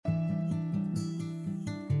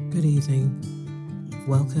Good evening.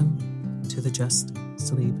 Welcome to the Just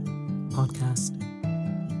Sleep podcast.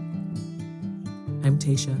 I'm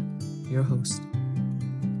Tasha, your host.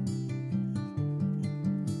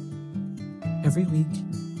 Every week,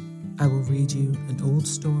 I will read you an old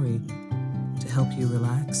story to help you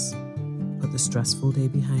relax, put the stressful day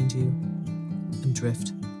behind you, and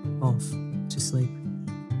drift off to sleep.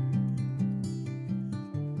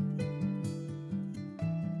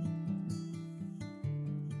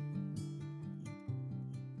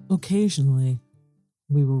 Occasionally,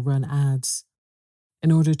 we will run ads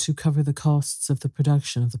in order to cover the costs of the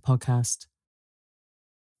production of the podcast.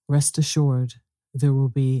 Rest assured, there will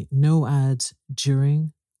be no ads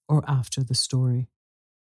during or after the story.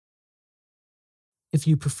 If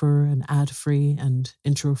you prefer an ad-free and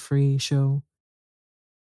intro-free show,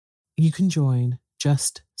 you can join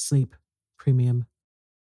Just Sleep Premium.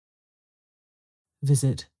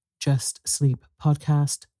 Visit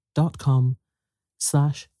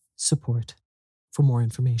justsleeppodcast.com/support for more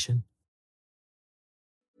information.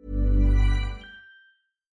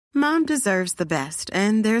 Mom deserves the best,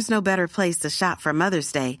 and there's no better place to shop for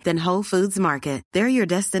Mother's Day than Whole Foods Market. They're your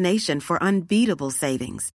destination for unbeatable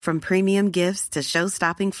savings, from premium gifts to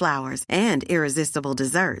show-stopping flowers and irresistible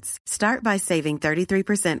desserts. Start by saving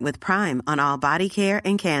 33% with Prime on all body care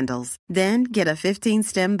and candles. Then get a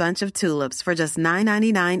 15-stem bunch of tulips for just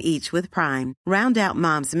 $9.99 each with Prime. Round out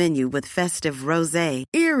Mom's menu with festive rosé,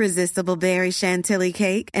 irresistible berry chantilly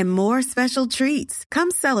cake, and more special treats.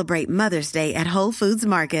 Come celebrate Mother's Day at Whole Foods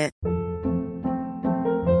Market.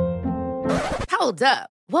 Hold up.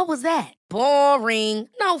 What was that? Boring.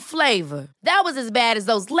 No flavor. That was as bad as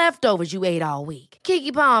those leftovers you ate all week.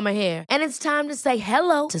 Keke Palmer here, and it's time to say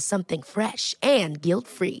hello to something fresh and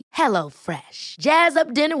guilt-free. Hello Fresh. Jazz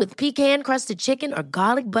up dinner with pecan-crusted chicken or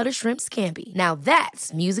garlic butter shrimp scampi. Now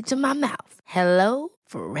that's music to my mouth. Hello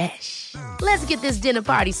Fresh. Let's get this dinner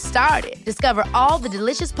party started. Discover all the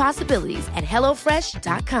delicious possibilities at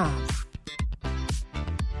hellofresh.com.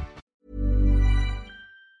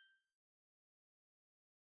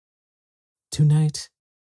 Tonight,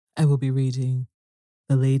 I will be reading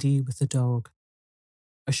The Lady with the Dog,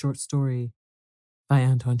 a short story by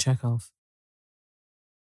Anton Chekhov.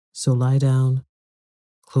 So lie down,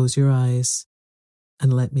 close your eyes,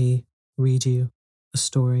 and let me read you a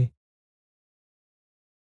story.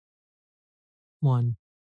 1.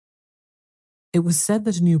 It was said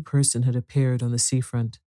that a new person had appeared on the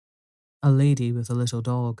seafront, a lady with a little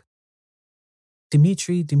dog.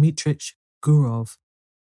 Dmitry Dmitrich Gurov,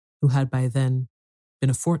 who had by then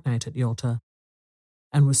been a fortnight at Yalta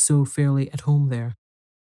and was so fairly at home there,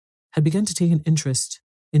 had begun to take an interest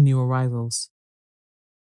in new arrivals.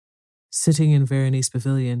 Sitting in Veronese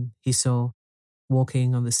Pavilion, he saw,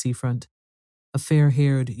 walking on the seafront, a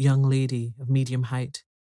fair-haired young lady of medium height,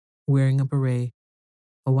 wearing a beret.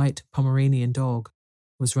 A white Pomeranian dog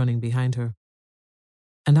was running behind her.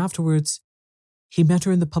 And afterwards, he met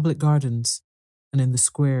her in the public gardens and in the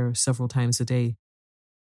square several times a day.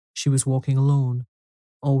 She was walking alone,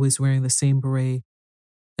 always wearing the same beret,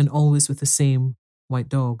 and always with the same white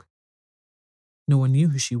dog. No one knew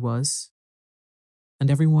who she was,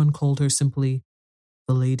 and everyone called her simply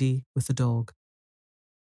the lady with the dog.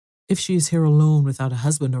 If she is here alone without a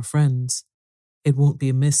husband or friends, it won't be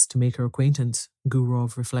amiss to make her acquaintance,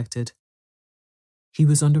 Gurov reflected. He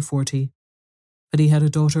was under 40, but he had a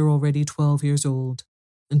daughter already 12 years old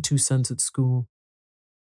and 2 sons at school.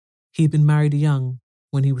 He had been married young,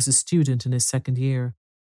 when he was a student in his second year,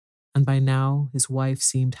 and by now his wife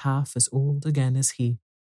seemed half as old again as he.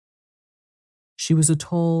 She was a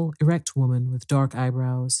tall, erect woman with dark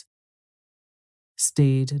eyebrows,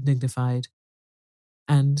 staid and dignified,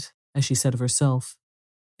 and, as she said of herself,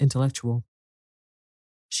 intellectual.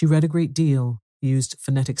 She read a great deal, used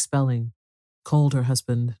phonetic spelling, called her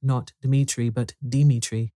husband not Dmitri but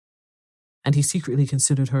Dimitri, and he secretly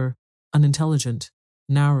considered her unintelligent,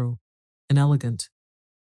 narrow, inelegant,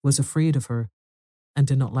 was afraid of her, and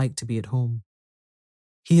did not like to be at home.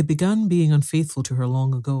 He had begun being unfaithful to her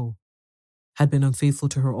long ago, had been unfaithful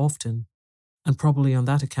to her often, and probably on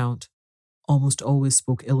that account, almost always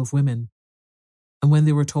spoke ill of women, and when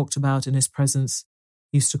they were talked about in his presence,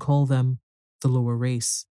 used to call them the lower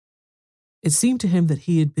race. It seemed to him that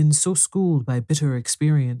he had been so schooled by bitter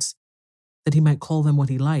experience that he might call them what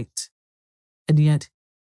he liked, and yet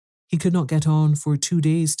he could not get on for 2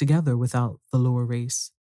 days together without the lower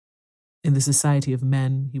race. In the society of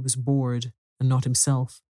men, he was bored and not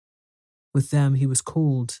himself. With them, he was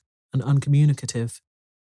cold and uncommunicative.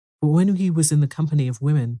 But when he was in the company of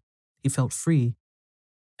women, he felt free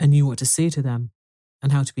and knew what to say to them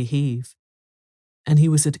and how to behave. And he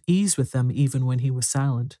was at ease with them even when he was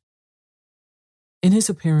silent. In his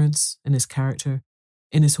appearance, in his character,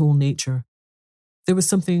 in his whole nature, there was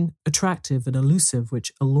something attractive and elusive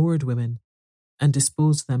which allured women and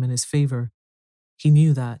disposed them in his favour. He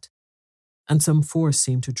knew that, and some force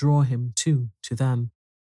seemed to draw him, too, to them.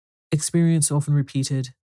 Experience often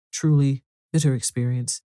repeated, truly bitter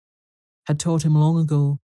experience, had taught him long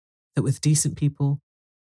ago that with decent people,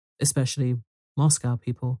 especially Moscow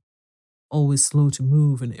people, always slow to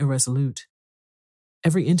move and irresolute,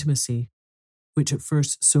 every intimacy, which at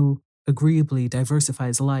first so agreeably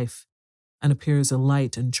diversifies life and appears a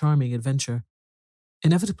light and charming adventure,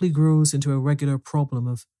 inevitably grows into a regular problem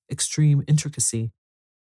of extreme intricacy,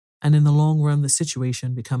 and in the long run the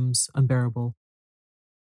situation becomes unbearable.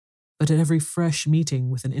 But at every fresh meeting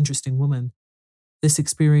with an interesting woman, this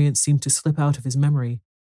experience seemed to slip out of his memory,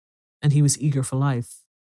 and he was eager for life,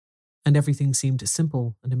 and everything seemed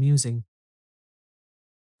simple and amusing.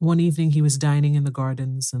 One evening he was dining in the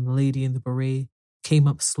gardens, and the lady in the beret came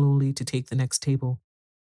up slowly to take the next table.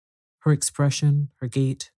 Her expression, her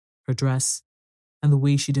gait, her dress, and the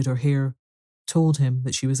way she did her hair told him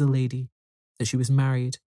that she was a lady, that she was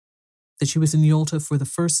married, that she was in Yalta for the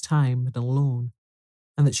first time and alone,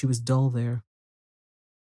 and that she was dull there.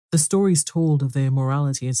 The stories told of the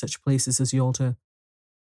immorality in such places as Yalta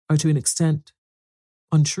are to an extent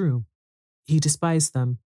untrue. He despised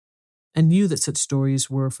them, and knew that such stories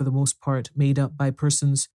were for the most part made up by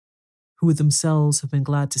persons who would themselves have been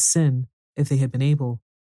glad to sin if they had been able.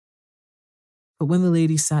 But when the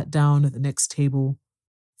lady sat down at the next table,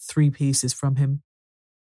 3 paces from him,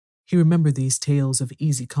 he remembered these tales of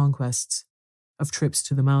easy conquests, of trips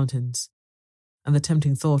to the mountains, and the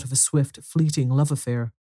tempting thought of a swift, fleeting love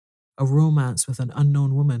affair, a romance with an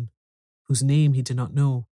unknown woman, whose name he did not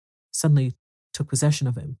know, suddenly took possession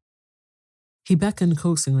of him. He beckoned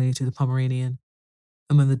coaxingly to the Pomeranian,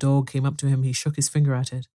 and when the dog came up to him, he shook his finger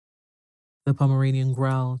at it. The Pomeranian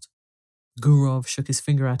growled. Gurov shook his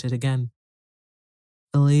finger at it again.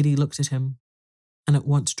 The lady looked at him, and at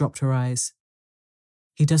once dropped her eyes.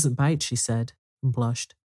 "He doesn't bite," she said, and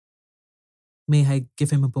blushed. "May I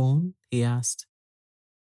give him a bone?" he asked.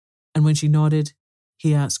 And when she nodded,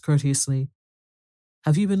 he asked courteously,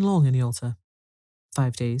 "Have you been long in Yalta?"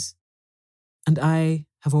 5 days. "And I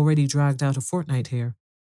have already dragged out a fortnight here."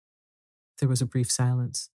 There was a brief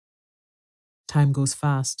silence. "Time goes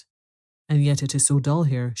fast, and yet it is so dull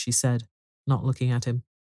here," she said, not looking at him.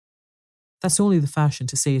 "That's only the fashion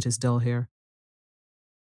to say it is dull here.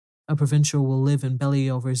 A provincial will live in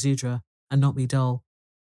Belyover-Zhidra and not be dull.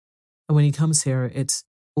 And when he comes here, it's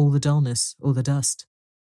oh the dullness, oh the dust.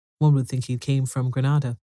 One would think he came from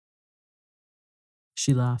Granada."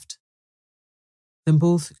 She laughed. Then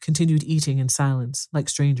both continued eating in silence, like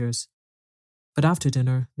strangers. But after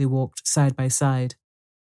dinner, they walked side by side,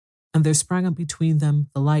 and there sprang up between them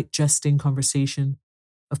the light jesting conversation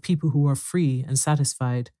of people who are free and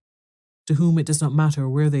satisfied, to whom it does not matter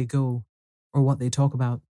where they go or what they talk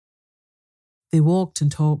about. They walked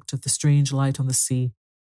and talked of the strange light on the sea.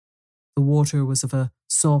 The water was of a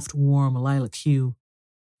soft, warm lilac hue,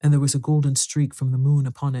 and there was a golden streak from the moon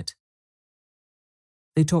upon it.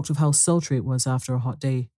 They talked of how sultry it was after a hot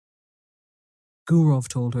day. Gurov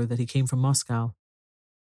told her that he came from Moscow,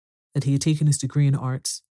 that he had taken his degree in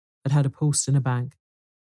arts, had had a post in a bank,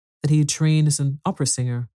 that he had trained as an opera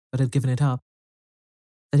singer but had given it up,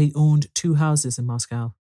 that he owned 2 houses in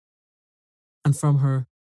Moscow. And from her,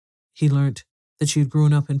 he learnt that she had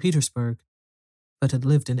grown up in Petersburg, but had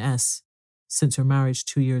lived in S since her marriage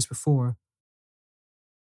 2 years before,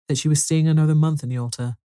 that she was staying another month in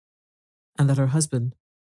Yalta, and that her husband,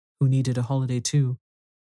 who needed a holiday too,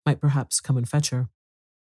 might perhaps come and fetch her.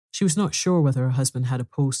 She was not sure whether her husband had a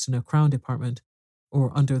post in a Crown department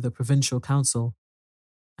or under the provincial council,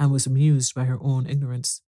 and was amused by her own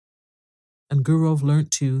ignorance. And Gurov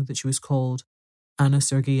learnt too that she was called Anna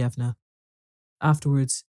Sergeyevna.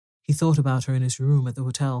 Afterwards, he thought about her in his room at the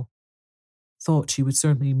hotel, thought she would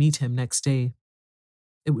certainly meet him next day.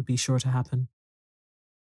 It would be sure to happen.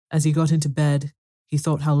 As he got into bed, he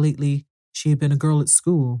thought how lately she had been a girl at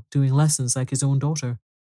school, doing lessons like his own daughter.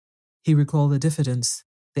 He recalled the diffidence,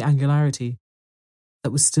 the angularity,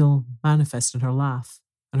 that was still manifest in her laugh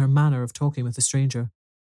and her manner of talking with a stranger.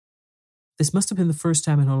 This must have been the first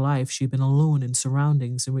time in her life she had been alone in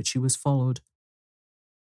surroundings in which she was followed,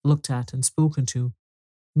 looked at and spoken to,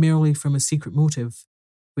 merely from a secret motive,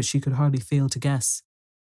 which she could hardly fail to guess.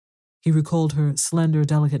 He recalled her slender,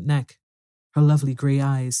 delicate neck, her lovely grey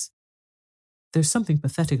eyes. There's something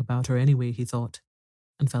pathetic about her anyway, he thought,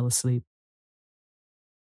 and fell asleep.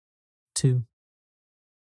 2.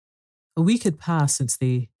 A week had passed since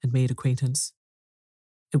they had made acquaintance.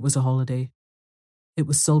 It was a holiday. It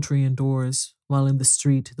was sultry indoors, while in the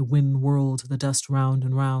street the wind whirled the dust round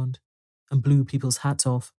and round and blew people's hats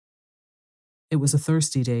off. It was a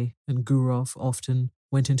thirsty day, and Gurov often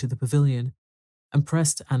went into the pavilion and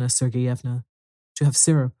pressed Anna Sergeyevna to have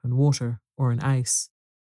syrup and water or an ice.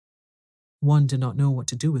 One did not know what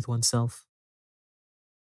to do with oneself.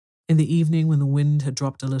 In the evening, when the wind had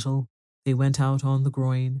dropped a little, they went out on the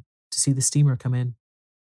groyne to see the steamer come in.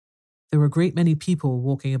 There were a great many people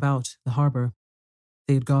walking about the harbour.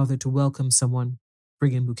 They had gathered to welcome someone,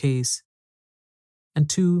 bring in bouquets. And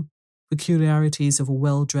two peculiarities of a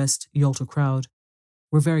well-dressed Yalta crowd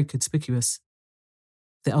were very conspicuous.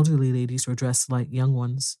 The elderly ladies were dressed like young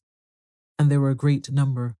ones, and there were a great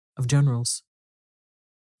number of generals.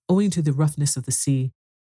 Owing to the roughness of the sea,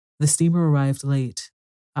 the steamer arrived late,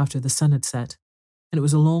 after the sun had set, and it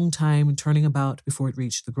was a long time in turning about before it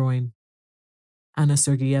reached the groyne. Anna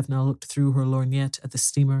Sergeyevna looked through her lorgnette at the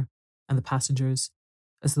steamer and the passengers,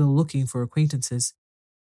 as though looking for acquaintances,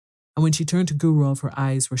 and when she turned to Gurov, her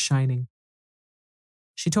eyes were shining.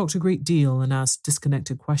 She talked a great deal and asked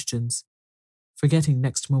disconnected questions, forgetting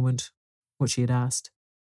next moment what she had asked.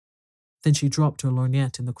 Then she dropped her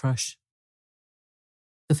lorgnette in the crush.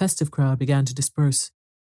 The festive crowd began to disperse.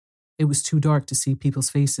 It was too dark to see people's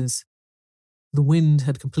faces. The wind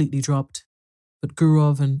had completely dropped, but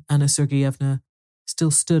Gurov and Anna Sergeyevna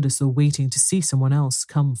still stood as though waiting to see someone else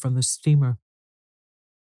come from the steamer.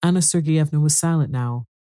 Anna Sergeyevna was silent now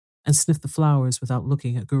and sniffed the flowers without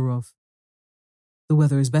looking at Gurov. "The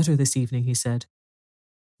weather is better this evening," he said.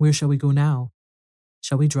 "Where shall we go now?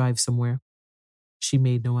 Shall we drive somewhere?" She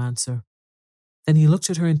made no answer. Then he looked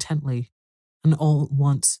at her intently and all at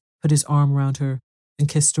once put his arm around her and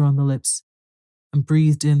kissed her on the lips and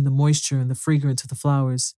breathed in the moisture and the fragrance of the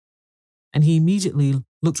flowers. And he immediately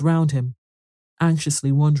looked round him,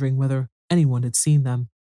 anxiously wondering whether anyone had seen them.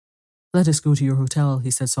 "Let us go to your hotel,"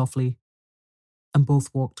 he said softly, and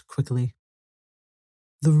both walked quickly.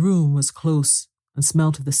 The room was close and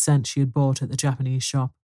smelt of the scent she had bought at the Japanese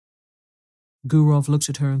shop. Gurov looked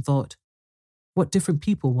at her and thought, what different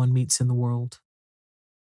people one meets in the world.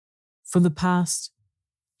 From the past,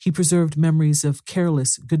 he preserved memories of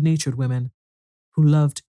careless, good-natured women who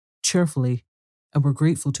loved cheerfully and were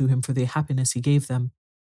grateful to him for the happiness he gave them,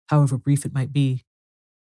 however brief it might be,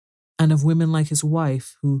 and of women like his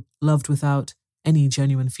wife who loved without any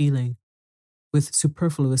genuine feeling, with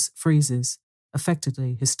superfluous phrases,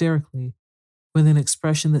 affectedly, hysterically, with an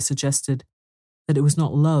expression that suggested that it was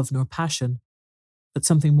not love nor passion, but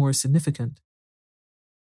something more significant.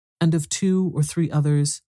 And of 2 or 3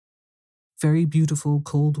 others, very beautiful,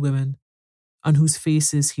 cold women, on whose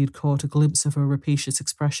faces he had caught a glimpse of a rapacious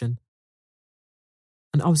expression,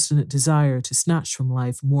 an obstinate desire to snatch from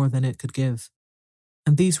life more than it could give.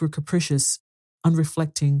 And these were capricious,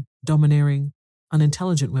 unreflecting, domineering,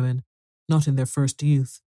 unintelligent women, not in their first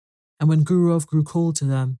youth, and when Gurov grew cold to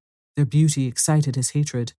them, their beauty excited his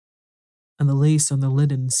hatred, and the lace on the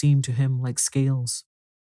linen seemed to him like scales.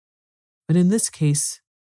 But in this case,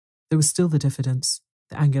 there was still the diffidence,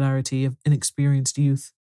 the angularity of inexperienced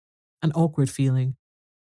youth, an awkward feeling,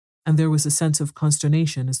 and there was a sense of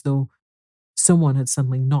consternation as though someone had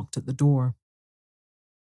suddenly knocked at the door.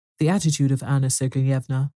 The attitude of Anna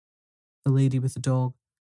Sergeyevna, the lady with the dog,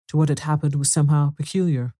 to what had happened was somehow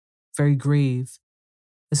peculiar, very grave,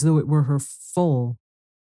 as though it were her fall,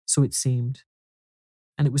 so it seemed,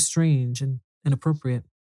 and it was strange and inappropriate.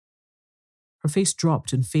 Her face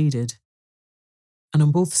dropped and faded, and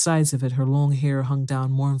on both sides of it her long hair hung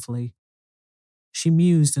down mournfully. She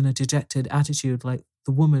mused in a dejected attitude like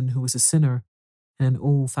the woman who was a sinner in an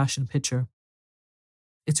old-fashioned picture.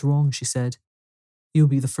 "It's wrong," she said. "You'll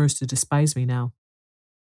be the first to despise me now."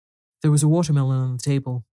 There was a watermelon on the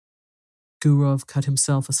table. Gurov cut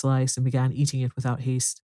himself a slice and began eating it without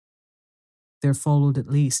haste. There followed at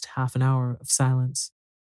least half an hour of silence.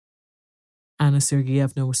 Anna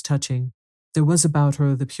Sergeyevna was touching. There was about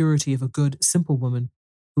her the purity of a good, simple woman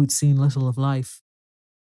who had seen little of life.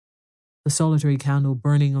 The solitary candle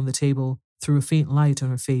burning on the table threw a faint light on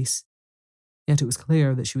her face, yet it was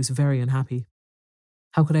clear that she was very unhappy.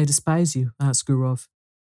 "How could I despise you?" asked Gurov.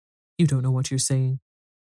 "You don't know what you're saying."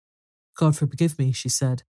 "God forgive me," she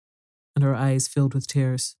said, and her eyes filled with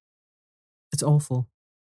tears. "It's awful.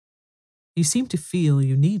 You seem to feel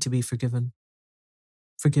you need to be forgiven."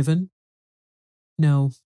 "Forgiven?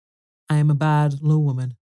 No. I am a bad, low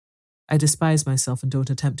woman. I despise myself and don't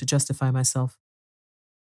attempt to justify myself.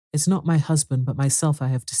 It's not my husband but myself I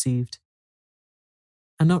have deceived.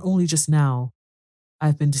 And not only just now, I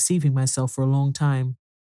have been deceiving myself for a long time.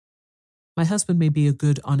 My husband may be a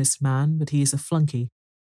good, honest man, but he is a flunky.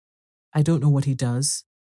 I don't know what he does,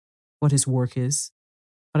 what his work is,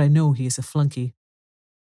 but I know he is a flunky.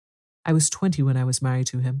 I was 20 when I was married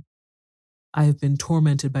to him. I have been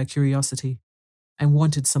tormented by curiosity. I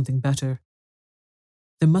wanted something better.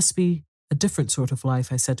 There must be a different sort of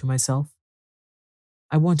life, I said to myself.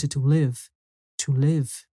 I wanted to live, to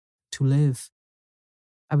live, to live.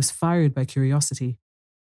 I was fired by curiosity.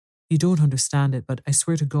 You don't understand it, but I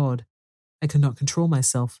swear to God, I could not control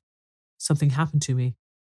myself. Something happened to me.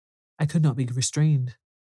 I could not be restrained.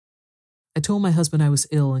 I told my husband I was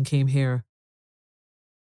ill and came here.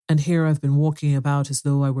 And here I've been walking about as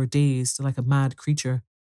though I were dazed, like a mad creature.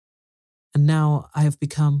 And now I have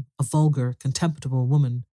become a vulgar, contemptible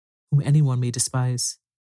woman whom anyone may despise.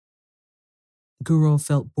 Gurov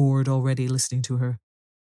felt bored already listening to her.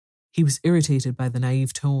 He was irritated by the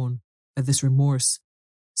naive tone, by this remorse,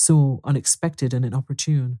 so unexpected and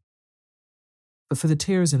inopportune. But for the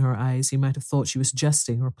tears in her eyes, he might have thought she was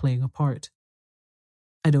jesting or playing a part.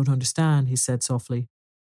 I don't understand, he said softly.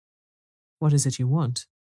 What is it you want?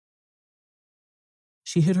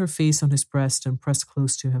 She hid her face on his breast and pressed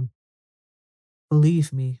close to him.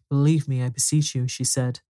 Believe me, I beseech you, she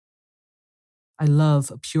said. I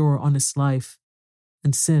love a pure, honest life,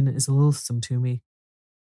 and sin is loathsome to me.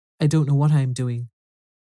 I don't know what I am doing.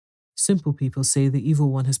 Simple people say the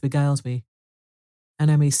evil one has beguiled me,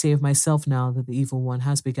 and I may say of myself now that the evil one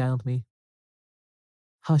has beguiled me.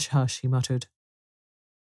 Hush, hush, he muttered.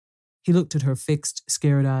 He looked at her fixed,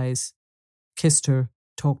 scared eyes, kissed her,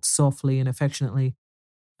 talked softly and affectionately,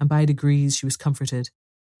 and by degrees she was comforted,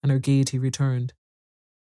 and her gaiety returned.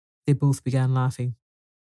 They both began laughing.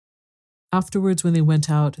 Afterwards, when they went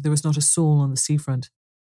out, there was not a soul on the seafront.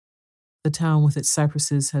 The town with its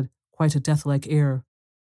cypresses had quite a death-like air,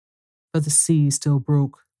 but the sea still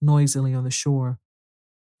broke noisily on the shore.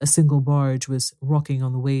 A single barge was rocking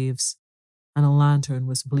on the waves, and a lantern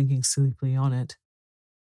was blinking sleepily on it.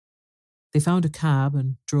 They found a cab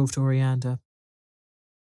and drove to Oreanda.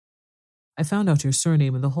 I found out your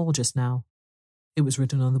surname in the hall just now. It was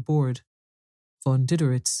written on the board. Von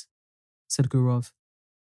Dideritz, said Gurov.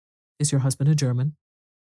 Is your husband a German?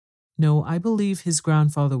 No, I believe his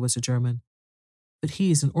grandfather was a German, but he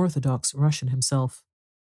is an Orthodox Russian himself.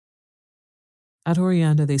 At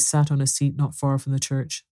Oreanda they sat on a seat not far from the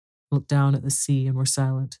church, looked down at the sea and were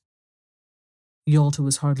silent. Yalta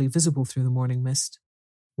was hardly visible through the morning mist.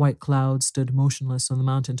 White clouds stood motionless on the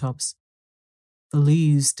mountain tops. The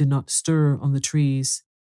leaves did not stir on the trees.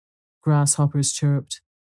 Grasshoppers chirped,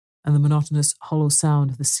 and the monotonous hollow sound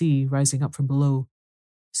of the sea rising up from below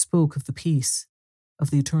spoke of the peace, of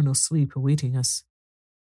the eternal sleep awaiting us.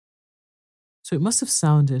 So it must have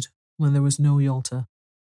sounded when there was no Yalta,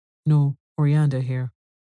 no Oreanda here.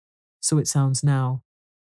 So it sounds now,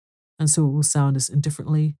 and so it will sound as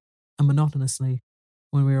indifferently and monotonously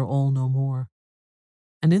when we are all no more.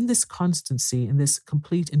 And in this constancy, in this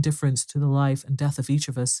complete indifference to the life and death of each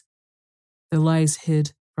of us, there lies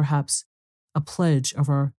hid, perhaps, a pledge of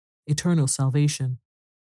our eternal salvation,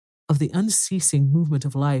 of the unceasing movement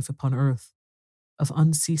of life upon earth, of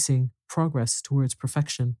unceasing progress towards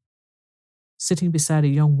perfection. Sitting beside a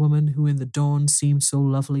young woman who in the dawn seemed so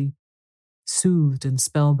lovely, soothed and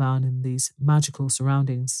spellbound in these magical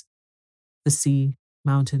surroundings, the sea,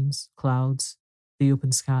 mountains, clouds, the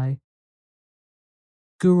open sky.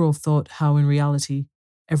 Gurov thought how in reality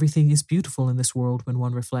everything is beautiful in this world when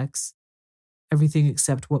one reflects, everything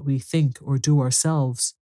except what we think or do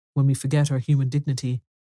ourselves when we forget our human dignity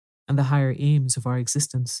and the higher aims of our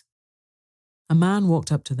existence. A man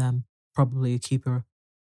walked up to them, probably a keeper,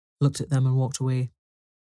 looked at them and walked away.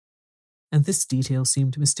 And this detail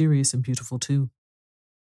seemed mysterious and beautiful too.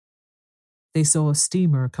 They saw a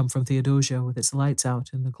steamer come from Theodosia with its lights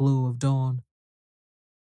out in the glow of dawn.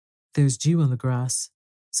 There's dew on the grass,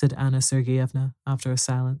 said Anna Sergeyevna after a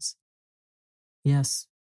silence. Yes,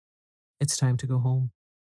 it's time to go home.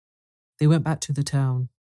 They went back to the town.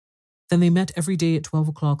 Then they met every day at 12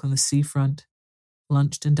 o'clock on the seafront,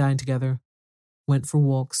 lunched and dined together, went for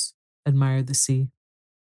walks, admired the sea.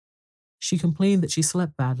 She complained that she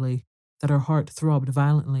slept badly, that her heart throbbed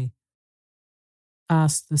violently,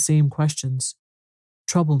 asked the same questions,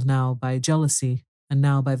 troubled now by jealousy and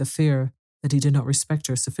now by the fear that he did not respect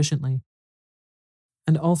her sufficiently.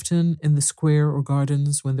 And often in the square or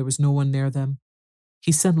gardens when there was no one near them,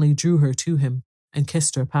 he suddenly drew her to him and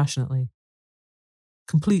kissed her passionately.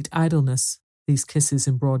 Complete idleness, these kisses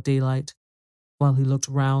in broad daylight, while he looked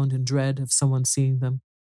round in dread of someone seeing them.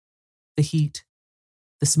 The heat,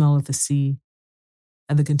 the smell of the sea,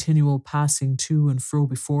 and the continual passing to and fro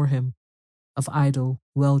before him of idle,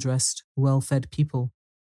 well-dressed, well-fed people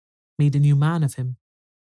made a new man of him.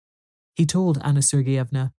 He told Anna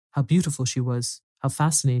Sergeyevna how beautiful she was, how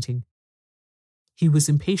fascinating. He was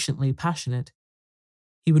impatiently passionate.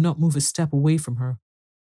 He would not move a step away from her,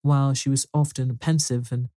 while she was often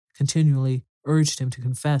pensive and continually urged him to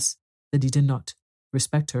confess that he did not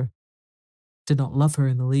respect her, did not love her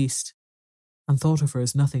in the least, and thought of her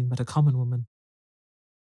as nothing but a common woman.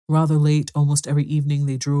 Rather late, almost every evening,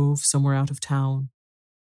 they drove somewhere out of town,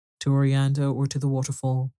 to Orianda or to the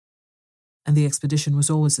waterfall, and the expedition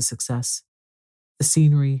was always a success. The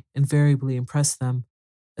scenery invariably impressed them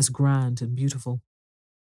as grand and beautiful.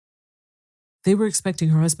 They were expecting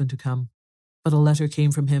her husband to come, but a letter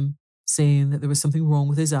came from him saying that there was something wrong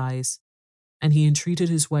with his eyes, and he entreated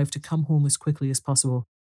his wife to come home as quickly as possible.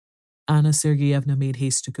 Anna Sergeyevna made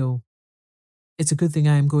haste to go. "It's a good thing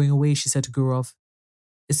I am going away," she said to Gurov.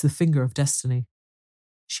 "It's the finger of destiny."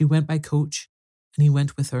 She went by coach, and he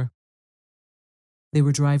went with her. They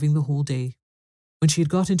were driving the whole day. When she had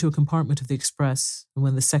got into a compartment of the express, and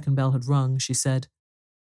when the second bell had rung, she said,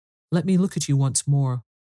 "Let me look at you once more.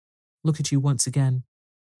 Look at you once again.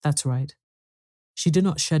 That's right." She did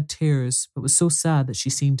not shed tears, but was so sad that she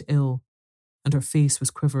seemed ill, and her face was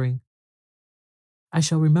quivering. "I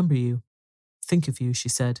shall remember you, think of you," she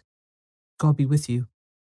said. "God be with you.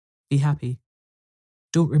 Be happy.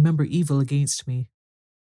 Don't remember evil against me.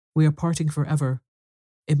 We are parting forever.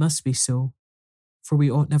 It must be so, for we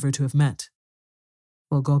ought never to have met.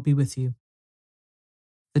 Well, God be with you."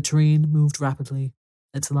 The train moved rapidly.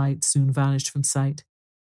 Its light soon vanished from sight,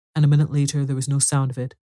 and a minute later there was no sound of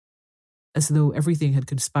it, as though everything had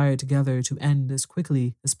conspired together to end as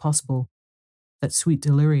quickly as possible that sweet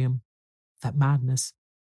delirium, that madness.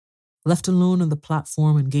 Left alone on the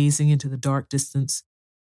platform and gazing into the dark distance,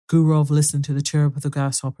 Gurov listened to the chirp of the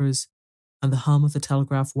grasshoppers and the hum of the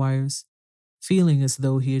telegraph wires, feeling as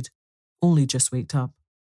though he had only just waked up,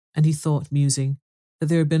 and he thought, musing, that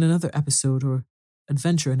there had been another episode or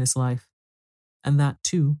adventure in his life, and that,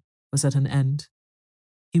 too, was at an end.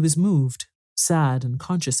 He was moved, sad, and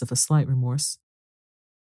conscious of a slight remorse.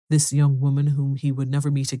 This young woman whom he would never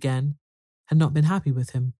meet again had not been happy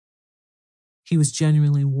with him. He was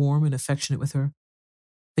genuinely warm and affectionate with her,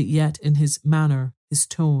 but yet in his manner, his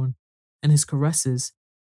tone, and his caresses,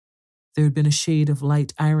 there had been a shade of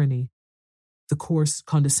light irony, the coarse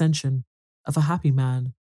condescension of a happy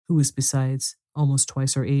man who was, besides, almost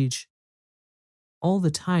twice her age. All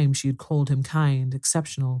the time she had called him kind,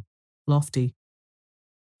 exceptional, lofty.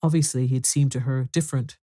 Obviously he had seemed to her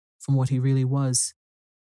different from what he really was,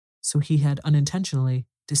 so he had unintentionally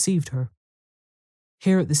deceived her.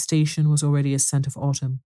 Here at the station was already a scent of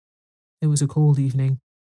autumn. It was a cold evening.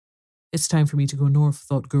 "It's time for me to go north,"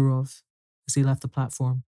 thought Gurov as he left the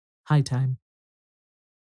platform. High time.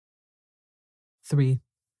 3.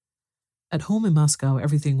 At home in Moscow,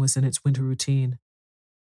 everything was in its winter routine.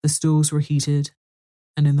 The stoves were heated,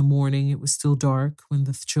 and in the morning it was still dark when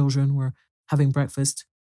the children were having breakfast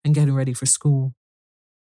and getting ready for school,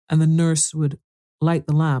 and the nurse would light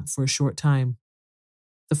the lamp for a short time.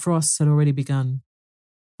 The frosts had already begun.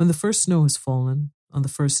 When the first snow has fallen, on the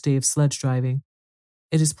first day of sledge driving,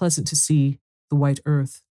 it is pleasant to see the white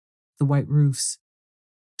earth, the white roofs,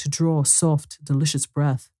 to draw a soft, delicious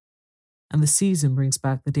breath, and the season brings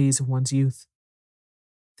back the days of one's youth.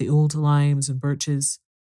 The old limes and birches,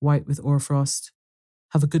 white with hoarfrost,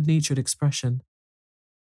 have a good-natured expression.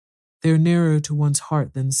 They are nearer to one's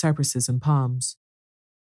heart than cypresses and palms,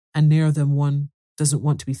 and near them one doesn't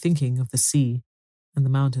want to be thinking of the sea and the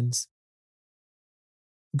mountains.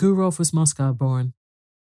 Gurov was Moscow-born.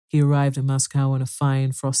 He arrived in Moscow on a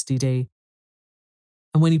fine, frosty day,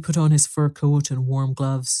 and when he put on his fur coat and warm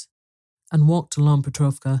gloves and walked along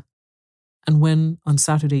Petrovka, and when, on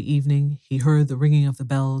Saturday evening, he heard the ringing of the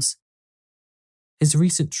bells, his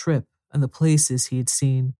recent trip and the places he had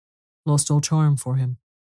seen lost all charm for him.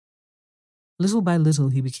 Little by little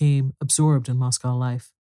he became absorbed in Moscow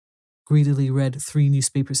life, greedily read 3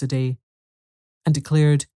 newspapers a day, and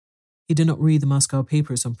declared he did not read the Moscow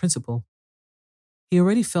papers on principle. He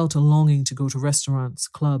already felt a longing to go to restaurants,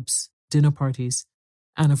 clubs, dinner parties,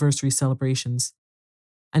 anniversary celebrations,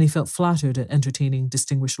 and he felt flattered at entertaining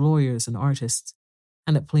distinguished lawyers and artists,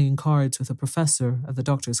 and at playing cards with a professor at the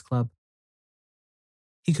doctor's club.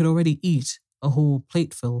 He could already eat a whole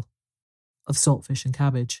plateful of saltfish and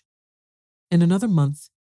cabbage. In another month,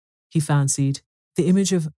 he fancied, the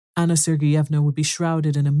image of Anna Sergeyevna would be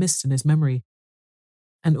shrouded in a mist in his memory,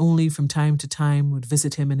 and only from time to time would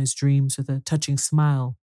visit him in his dreams with a touching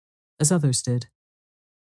smile, as others did.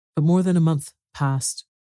 But more than a month passed,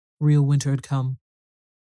 real winter had come,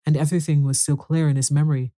 and everything was still clear in his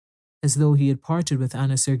memory, as though he had parted with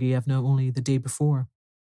Anna Sergeyevna only the day before.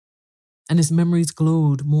 And his memories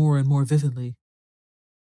glowed more and more vividly.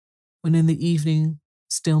 When in the evening,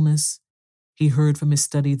 stillness, He heard from his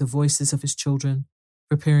study the voices of his children,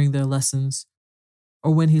 preparing their lessons,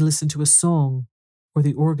 or when he listened to a song, or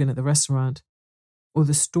the organ at the restaurant, or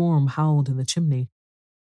the storm howled in the chimney.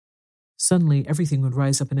 Suddenly, everything would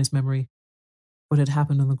rise up in his memory, what had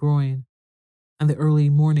happened on the groin, and the early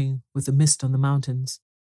morning with the mist on the mountains,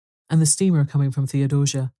 and the steamer coming from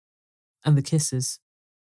Theodosia, and the kisses.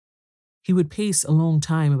 He would pace a long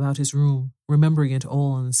time about his room, remembering it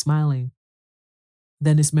all and smiling.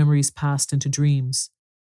 Then his memories passed into dreams,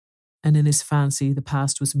 and in his fancy the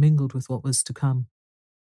past was mingled with what was to come.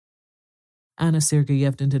 Anna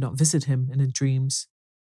Sergeyevna did not visit him in his dreams,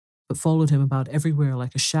 but followed him about everywhere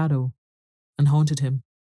like a shadow and haunted him.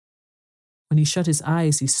 When he shut his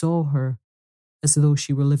eyes, he saw her as though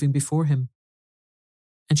she were living before him,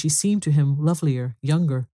 and she seemed to him lovelier,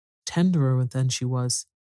 younger, tenderer than she was,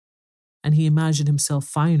 and he imagined himself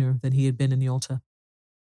finer than he had been in Yalta.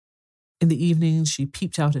 In the evenings, she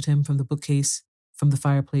peeped out at him from the bookcase, from the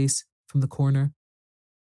fireplace, from the corner.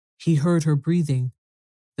 He heard her breathing,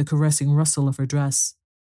 the caressing rustle of her dress.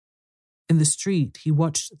 In the street, he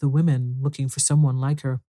watched the women looking for someone like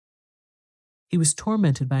her. He was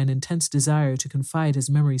tormented by an intense desire to confide his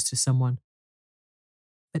memories to someone.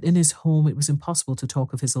 But in his home, it was impossible to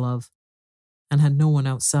talk of his love, and had no one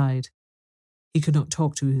outside. He could not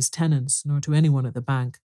talk to his tenants, nor to anyone at the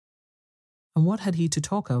bank. And what had he to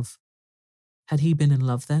talk of? Had he been in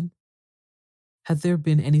love then? Had there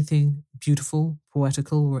been anything beautiful,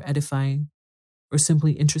 poetical, or edifying, or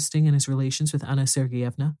simply interesting in his relations with Anna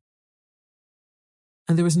Sergeyevna?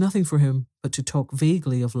 And there was nothing for him but to talk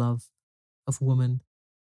vaguely of love, of woman,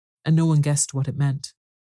 and no one guessed what it meant.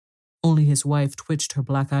 Only his wife twitched her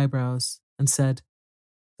black eyebrows and said,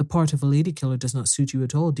 "The part of a lady killer does not suit you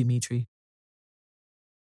at all, Dmitri."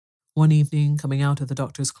 One evening, coming out of the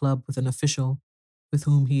doctor's club with an official with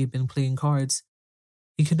whom he had been playing cards,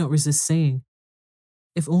 he could not resist saying,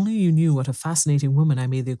 "If only you knew what a fascinating woman I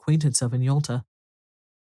made the acquaintance of in Yalta."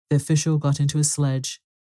 The official got into his sledge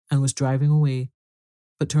and was driving away,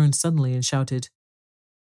 but turned suddenly and shouted,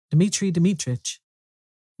 "Dmitri Dmitrich."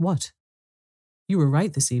 "What?" "You were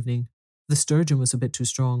right this evening. The sturgeon was a bit too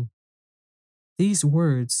strong." These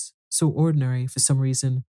words, so ordinary for some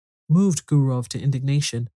reason, moved Gurov to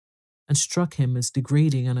indignation and struck him as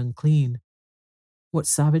degrading and unclean. What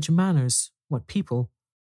savage manners, what people,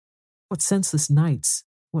 what senseless nights,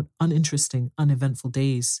 what uninteresting, uneventful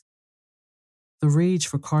days. The rage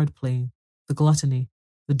for card-playing, the gluttony,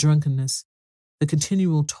 the drunkenness, the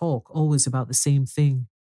continual talk always about the same thing.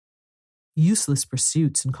 Useless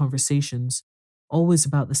pursuits and conversations, always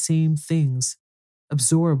about the same things,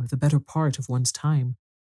 absorb the better part of one's time,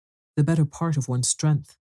 the better part of one's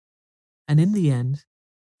strength. And in the end,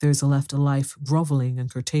 there is left a life groveling and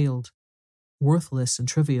curtailed, worthless and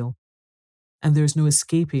trivial, and there is no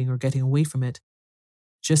escaping or getting away from it,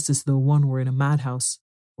 just as though one were in a madhouse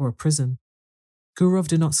or a prison. Gurov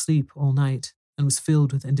did not sleep all night and was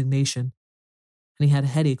filled with indignation, and he had a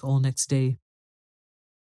headache all next day.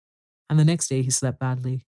 And the next day he slept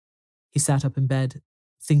badly. He sat up in bed,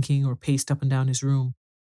 thinking, or paced up and down his room.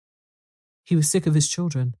 He was sick of his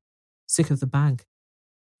children, sick of the bank.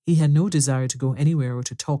 He had no desire to go anywhere or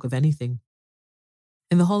to talk of anything.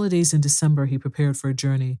 In the holidays in December, he prepared for a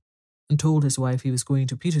journey and told his wife he was going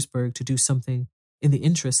to Petersburg to do something in the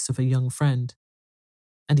interests of a young friend,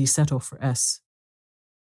 and he set off for S.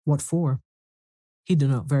 What for? He did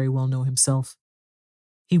not very well know himself.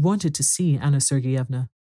 He wanted to see Anna Sergeyevna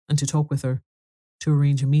and to talk with her, to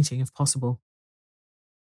arrange a meeting if possible.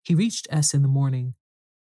 He reached S in the morning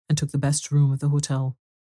and took the best room at the hotel,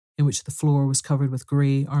 in which the floor was covered with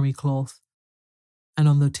grey army cloth, and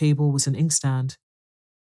on the table was an inkstand,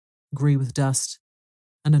 grey with dust,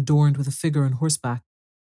 and adorned with a figure on horseback,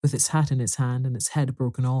 with its hat in its hand and its head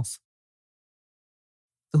broken off.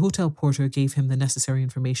 The hotel porter gave him the necessary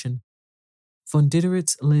information. Von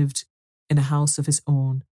Dideritz lived in a house of his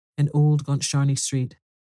own in Old Gontcharny Street.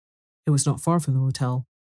 It was not far from the hotel.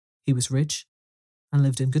 He was rich, and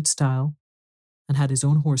lived in good style, and had his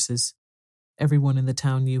own horses. Everyone in the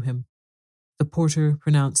town knew him. The porter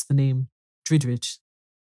pronounced the name Dridrich.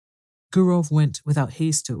 Gurov went without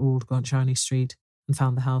haste to Old Gontcharny Street and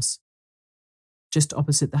found the house. Just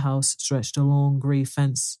opposite the house stretched a long grey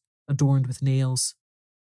fence adorned with nails.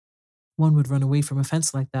 One would run away from a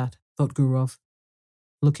fence like that, thought Gurov,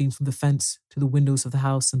 looking from the fence to the windows of the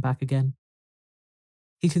house and back again.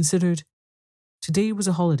 He considered, today was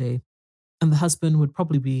a holiday, and the husband would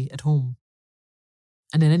probably be at home.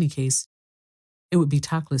 And in any case, it would be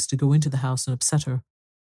tactless to go into the house and upset her.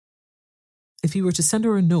 If he were to send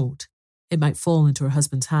her a note, it might fall into her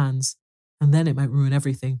husband's hands, and then it might ruin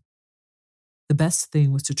everything. The best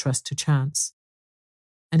thing was to trust to chance,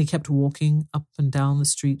 and he kept walking up and down the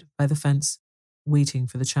street by the fence, waiting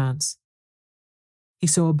for the chance. He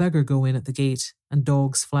saw a beggar go in at the gate and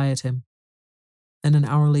dogs fly at him. Then an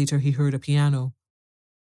hour later he heard a piano,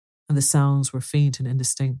 and the sounds were faint and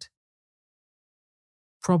indistinct.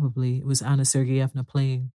 Probably it was Anna Sergeyevna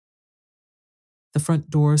playing. The front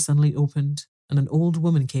door suddenly opened, and an old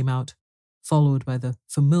woman came out, followed by the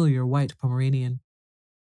familiar white Pomeranian.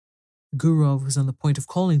 Gurov was on the point of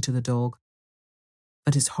calling to the dog,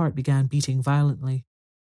 but his heart began beating violently,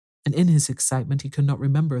 and in his excitement he could not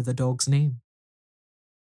remember the dog's name.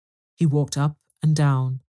 He walked up and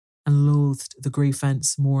down and loathed the grey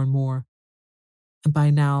fence more and more, and by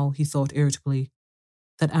now he thought irritably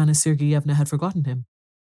that Anna Sergeyevna had forgotten him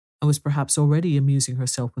and was perhaps already amusing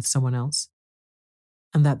herself with someone else,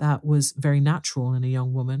 and that was very natural in a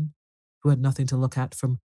young woman who had nothing to look at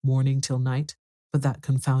from morning till night but that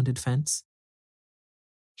confounded fence.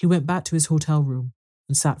 He went back to his hotel room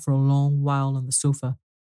and sat for a long while on the sofa,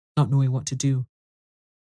 not knowing what to do.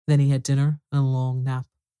 Then he had dinner and a long nap.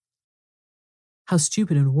 How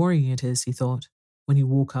stupid and worrying it is, he thought, when he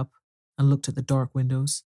woke up and looked at the dark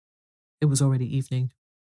windows. It was already evening.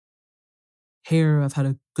 Here I've had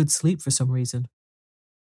a good sleep for some reason.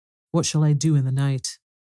 What shall I do in the night?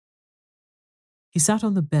 He sat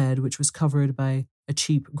on the bed, which was covered by a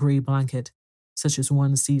cheap grey blanket, such as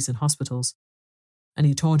one sees in hospitals, and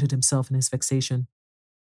he taunted himself in his vexation.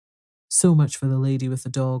 So much for the lady with the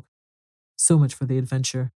dog, so much for the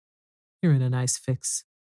adventure. You're in a nice fix.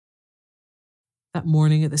 That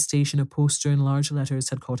morning at the station, a poster in large letters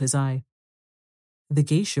had caught his eye. The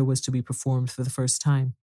geisha was to be performed for the first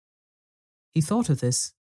time. He thought of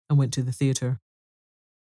this and went to the theatre.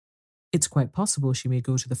 It's quite possible she may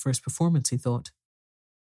go to the first performance, he thought.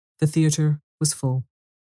 The theatre was full.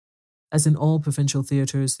 As in all provincial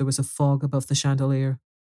theatres, there was a fog above the chandelier.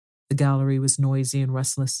 The gallery was noisy and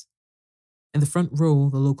restless. In the front row,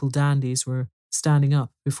 the local dandies were standing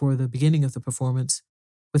up before the beginning of the performance,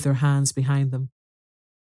 with their hands behind them.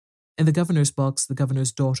 In the governor's box, the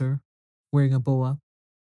governor's daughter, wearing a boa,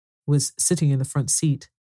 was sitting in the front seat,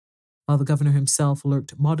 while the governor himself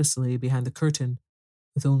lurked modestly behind the curtain,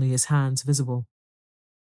 with only his hands visible.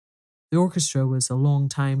 The orchestra was a long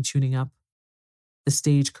time tuning up. The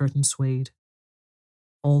stage curtain swayed.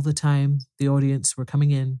 All the time the audience were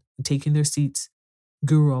coming in and taking their seats,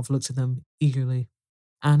 Gurov looked at them eagerly.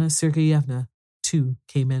 Anna Sergeyevna, too,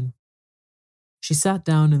 came in. She sat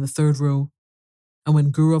down in the third row, and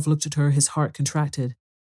when Gurov looked at her, his heart contracted,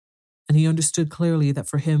 and he understood clearly that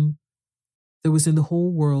for him, there was in the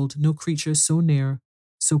whole world no creature so near,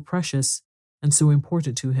 so precious, and so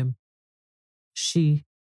important to him. She,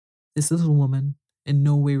 this little woman, in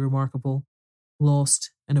no way remarkable, lost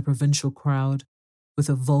in a provincial crowd, with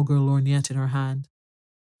a vulgar lorgnette in her hand,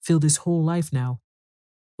 filled his whole life now,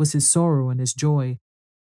 was his sorrow and his joy,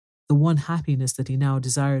 the one happiness that he now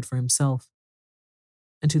desired for himself.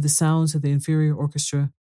 And to the sounds of the inferior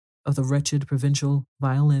orchestra, of the wretched provincial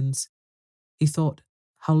violins, he thought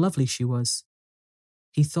how lovely she was.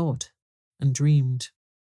 He thought and dreamed.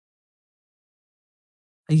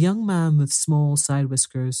 A young man with small side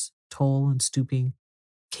whiskers, tall and stooping,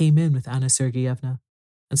 came in with Anna Sergeyevna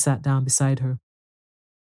and sat down beside her.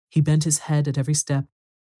 He bent his head at every step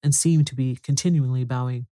and seemed to be continually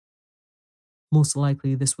bowing. Most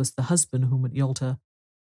likely this was the husband whom at Yalta,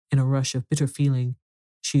 in a rush of bitter feeling,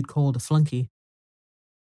 she had called a flunky.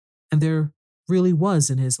 And there really was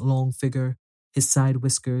in his long figure, his side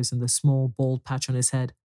whiskers and the small bald patch on his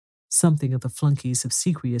head, something of the flunky's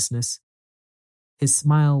obsequiousness. His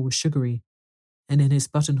smile was sugary, and in his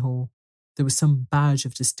buttonhole there was some badge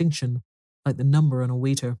of distinction, like the number on a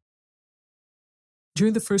waiter.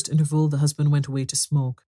 During the first interval, the husband went away to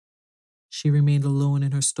smoke. She remained alone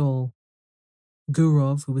in her stall.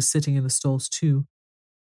 Gurov, who was sitting in the stalls too,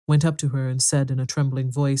 went up to her and said in a trembling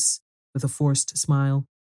voice, with a forced smile,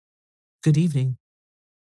 "Good evening."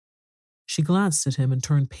 She glanced at him and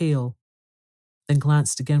turned pale, then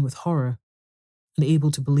glanced again with horror, unable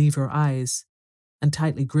to believe her eyes, and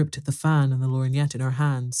tightly gripped the fan and the lorgnette in her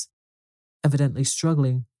hands, evidently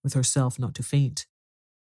struggling with herself not to faint.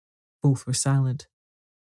 Both were silent.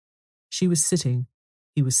 She was sitting,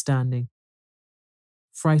 he was standing,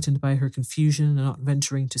 frightened by her confusion and not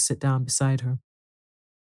venturing to sit down beside her.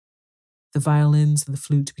 The violins and the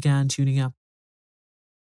flute began tuning up.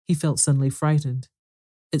 He felt suddenly frightened.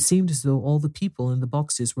 It seemed as though all the people in the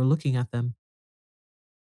boxes were looking at them.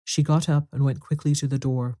 She got up and went quickly to the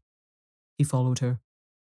door. He followed her,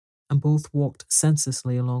 and both walked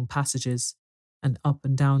senselessly along passages and up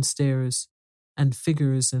and down stairs, and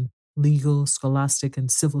figures and legal, scholastic,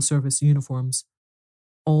 and civil service uniforms,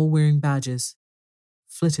 all wearing badges,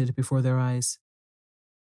 flitted before their eyes.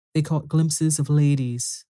 They caught glimpses of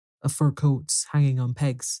ladies, of fur coats hanging on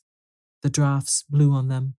pegs. The drafts blew on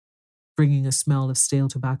them, bringing a smell of stale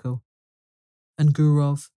tobacco. And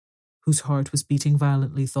Gurov, whose heart was beating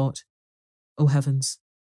violently, thought, "Oh heavens,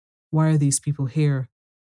 why are these people here,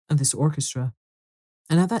 and this orchestra?"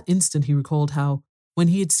 And at that instant he recalled how, when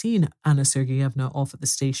he had seen Anna Sergeyevna off at the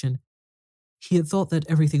station, he had thought that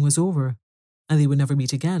everything was over, and they would never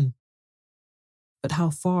meet again. But how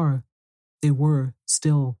far they were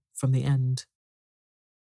still from the end.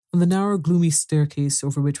 On the narrow, gloomy staircase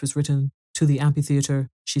over which was written, "To the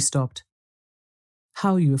amphitheatre," she stopped.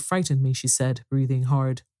 "How you have frightened me," she said, breathing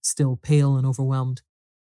hard, still pale and overwhelmed.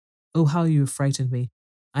 "Oh, how you have frightened me.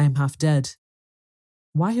 I am half dead.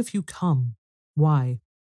 Why have you come? Why?"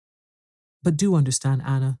 "But do understand,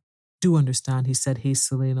 Anna. Do understand," he said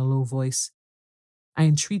hastily in a low voice. "I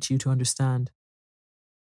entreat you to understand."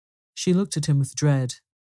 She looked at him with dread,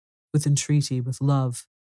 with entreaty, with love.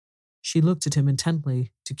 She looked at him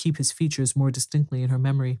intently to keep his features more distinctly in her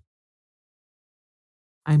memory.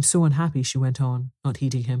 "I am so unhappy," she went on, not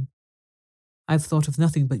heeding him. "I have thought of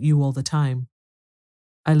nothing but you all the time.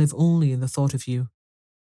 I live only in the thought of you.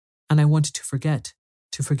 And I wanted to forget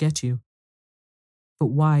you. But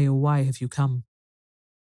why, oh why have you come?"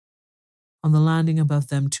 On the landing above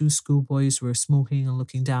them, two schoolboys were smoking and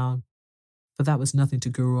looking down, but that was nothing to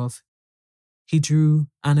Gurov. He drew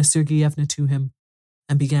Anna Sergeyevna to him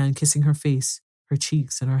and began kissing her face, her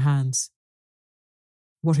cheeks, and her hands.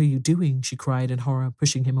 "What are you doing?" she cried in horror,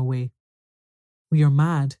 pushing him away. "We are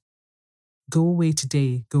mad. Go away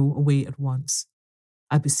today, go away at once.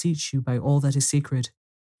 I beseech you by all that is sacred.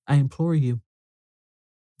 I implore you.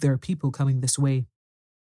 There are people coming this way."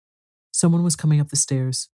 Someone was coming up the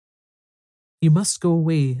stairs. "You must go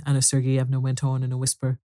away," Anna Sergeyevna went on in a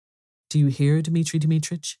whisper. "Do you hear, Dmitri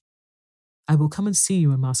Dmitrich? I will come and see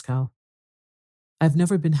you in Moscow. I have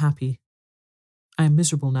never been happy. I am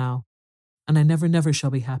miserable now, and I never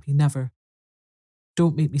shall be happy, never.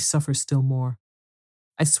 Don't make me suffer still more.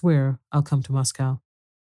 I swear I'll come to Moscow.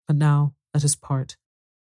 But now let us part.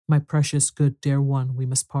 My precious, good, dear one, we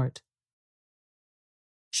must part."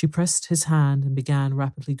 She pressed his hand and began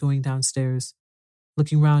rapidly going downstairs,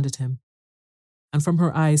 looking round at him, and from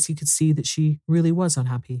her eyes he could see that she really was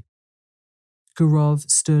unhappy. Gurov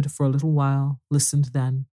stood for a little while, listened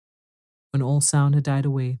then. When all sound had died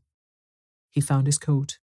away, he found his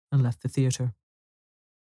coat and left the theatre.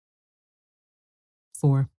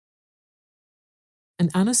 4. And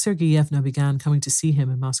Anna Sergeyevna began coming to see him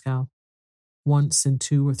in Moscow. Once in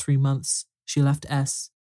 2 or 3 months, she left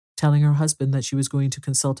S, telling her husband that she was going to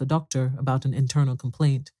consult a doctor about an internal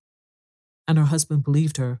complaint. And her husband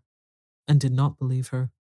believed her, and did not believe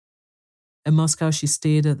her. In Moscow, she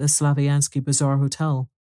stayed at the Slaviansky Bazaar Hotel,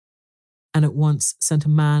 and at once sent a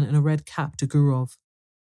man in a red cap to Gurov.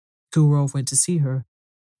 Gurov went to see her,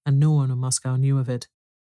 and no one in Moscow knew of it.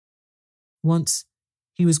 Once,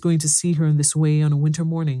 he was going to see her in this way on a winter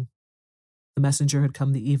morning. The messenger had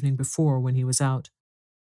come the evening before when he was out.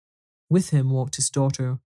 With him walked his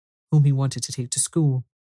daughter, whom he wanted to take to school.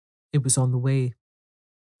 It was on the way.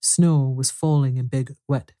 Snow was falling in big,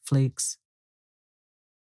 wet flakes.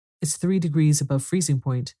 "It's 3 degrees above freezing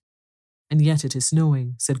point, and yet it is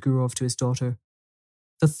snowing," said Gurov to his daughter.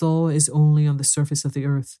 "The thaw is only on the surface of the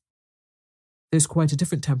earth. There's quite a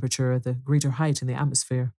different temperature at the greater height in the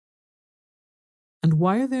atmosphere." "And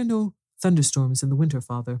why are there no thunderstorms in the winter,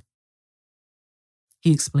 Father?"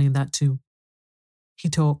 He explained that too. He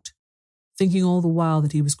talked, thinking all the while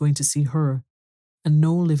that he was going to see her, and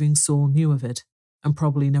no living soul knew of it, and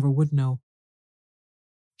probably never would know.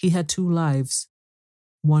 He had 2 lives,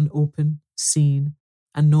 one open, seen,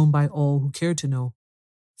 and known by all who cared to know,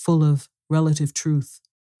 full of relative truth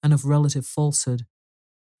and of relative falsehood,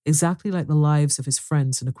 exactly like the lives of his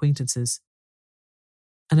friends and acquaintances.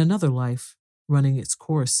 And another life, running its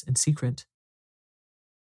course in secret.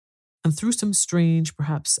 And through some strange,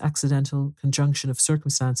 perhaps accidental, conjunction of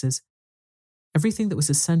circumstances, everything that was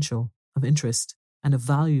essential, of interest, and of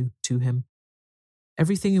value to him,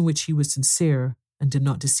 everything in which he was sincere and did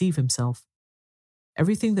not deceive himself,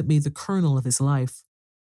 everything that made the kernel of his life,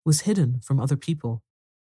 was hidden from other people.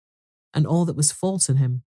 And all that was false in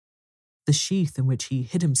him, the sheath in which he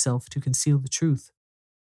hid himself to conceal the truth,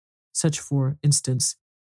 such, for instance,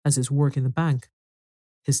 as his work in the bank,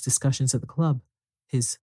 his discussions at the club,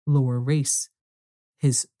 his lower race,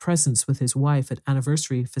 his presence with his wife at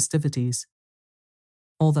anniversary festivities,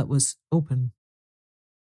 all that was open.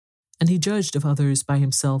 And he judged of others by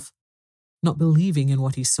himself, not believing in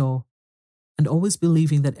what he saw, and always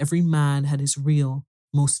believing that every man had his real,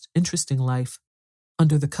 most interesting life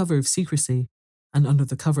under the cover of secrecy and under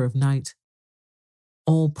the cover of night.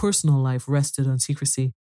 All personal life rested on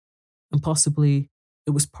secrecy, and possibly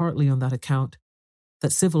it was partly on that account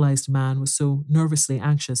that civilized man was so nervously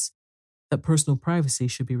anxious that personal privacy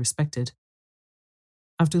should be respected.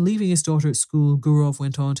 After leaving his daughter at school, Gurov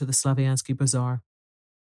went on to the Slaviansky Bazaar.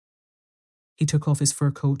 He took off his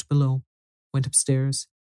fur coat below, went upstairs,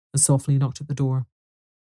 and softly knocked at the door.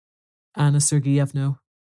 Anna Sergeyevna,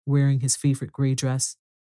 wearing his favorite grey dress,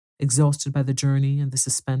 exhausted by the journey and the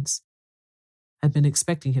suspense, had been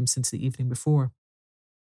expecting him since the evening before.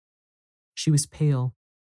 She was pale.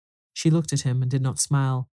 She looked at him and did not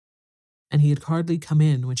smile, and he had hardly come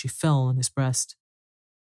in when she fell on his breast.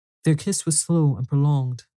 Their kiss was slow and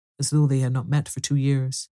prolonged, as though they had not met for 2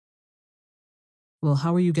 years. "Well,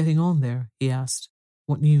 how are you getting on there?" he asked.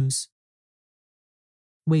 "What news?"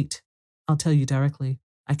 "Wait, I'll tell you directly.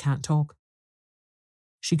 I can't talk."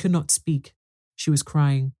 She could not speak. She was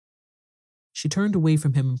crying. She turned away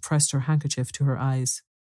from him and pressed her handkerchief to her eyes.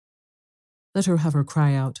 Let her have her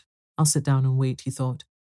cry out. I'll sit down and wait, he thought,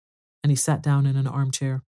 and he sat down in an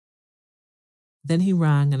armchair. Then he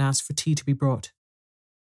rang and asked for tea to be brought.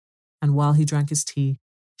 And while he drank his tea,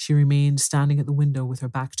 she remained standing at the window with her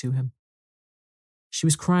back to him. She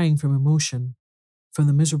was crying from emotion, from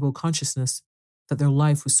the miserable consciousness that their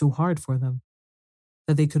life was so hard for them,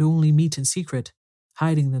 that they could only meet in secret,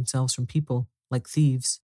 hiding themselves from people like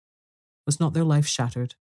thieves. Was not their life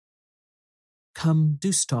shattered? "Come,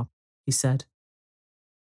 do stop," he said.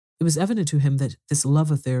 It was evident to him that this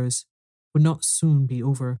love of theirs would not soon be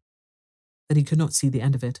over, that he could not see the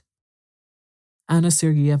end of it. Anna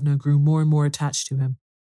Sergeyevna grew more and more attached to him.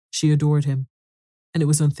 She adored him, and it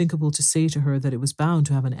was unthinkable to say to her that it was bound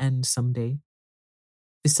to have an end some day.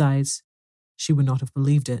 Besides, she would not have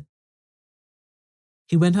believed it.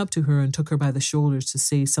 He went up to her and took her by the shoulders to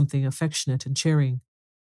say something affectionate and cheering,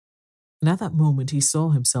 and at that moment he saw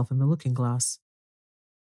himself in the looking-glass.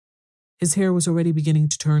 His hair was already beginning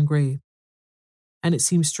to turn grey, and it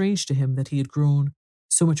seemed strange to him that he had grown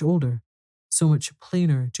so much older, so much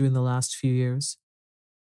plainer during the last few years.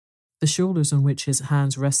 The shoulders on which his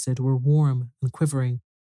hands rested were warm and quivering.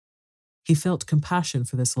 He felt compassion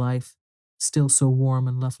for this life, still so warm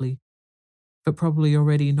and lovely, but probably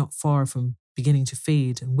already not far from beginning to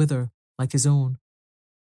fade and wither like his own.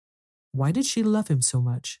 Why did she love him so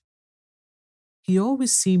much? He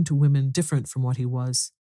always seemed to women different from what he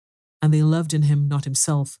was, and they loved in him not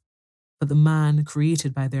himself, but the man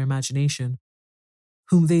created by their imagination,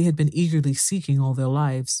 whom they had been eagerly seeking all their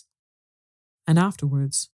lives. And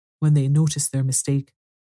afterwards, when they noticed their mistake,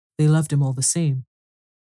 they loved him all the same.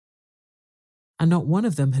 And not one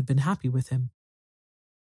of them had been happy with him.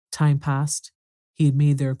 Time passed, he had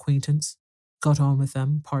made their acquaintance, got on with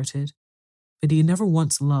them, parted, but he had never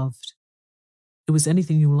once loved. It was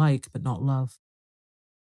anything you like, but not love.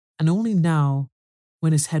 And only now,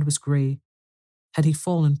 when his head was grey, had he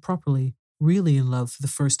fallen properly, really in love for the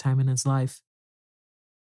first time in his life.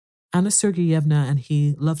 Anna Sergeyevna and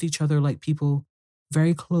he loved each other like people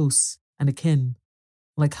very close and akin,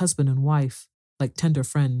 like husband and wife, like tender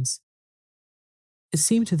friends. It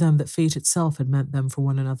seemed to them that fate itself had meant them for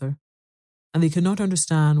one another, and they could not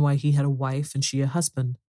understand why he had a wife and she a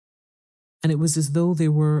husband. And it was as though they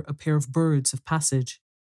were a pair of birds of passage,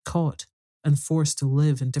 caught and forced to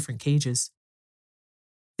live in different cages.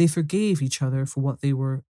 They forgave each other for what they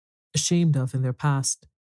were ashamed of in their past.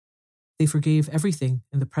 They forgave everything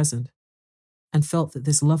in the present, and felt that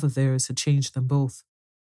this love of theirs had changed them both.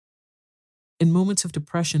 In moments of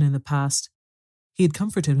depression in the past, he had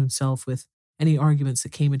comforted himself with any arguments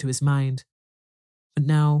that came into his mind, but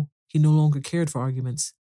now he no longer cared for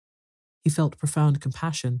arguments. He felt profound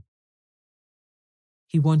compassion.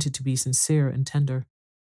 He wanted to be sincere and tender.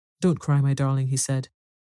 "Don't cry, my darling," he said.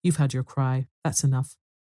 "You've had your cry. That's enough.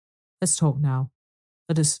 Let's talk now.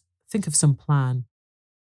 Let us think of some plan."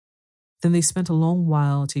 Then they spent a long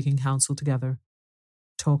while taking counsel together,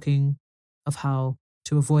 talking of how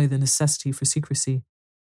to avoid the necessity for secrecy,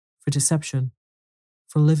 for deception,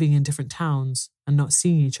 for living in different towns and not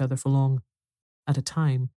seeing each other for long at a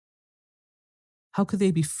time. How could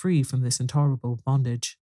they be free from this intolerable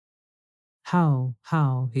bondage? How,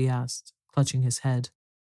 he asked, clutching his head.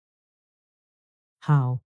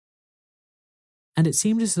 How? And it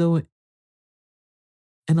seemed as though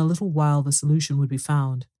in a little while the solution would be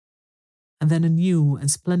found, and then a new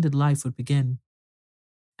and splendid life would begin.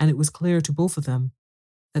 And it was clear to both of them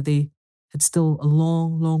that they had still a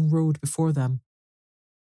long, long road before them,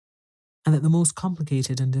 and that the most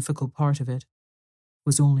complicated and difficult part of it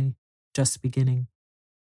was only just beginning.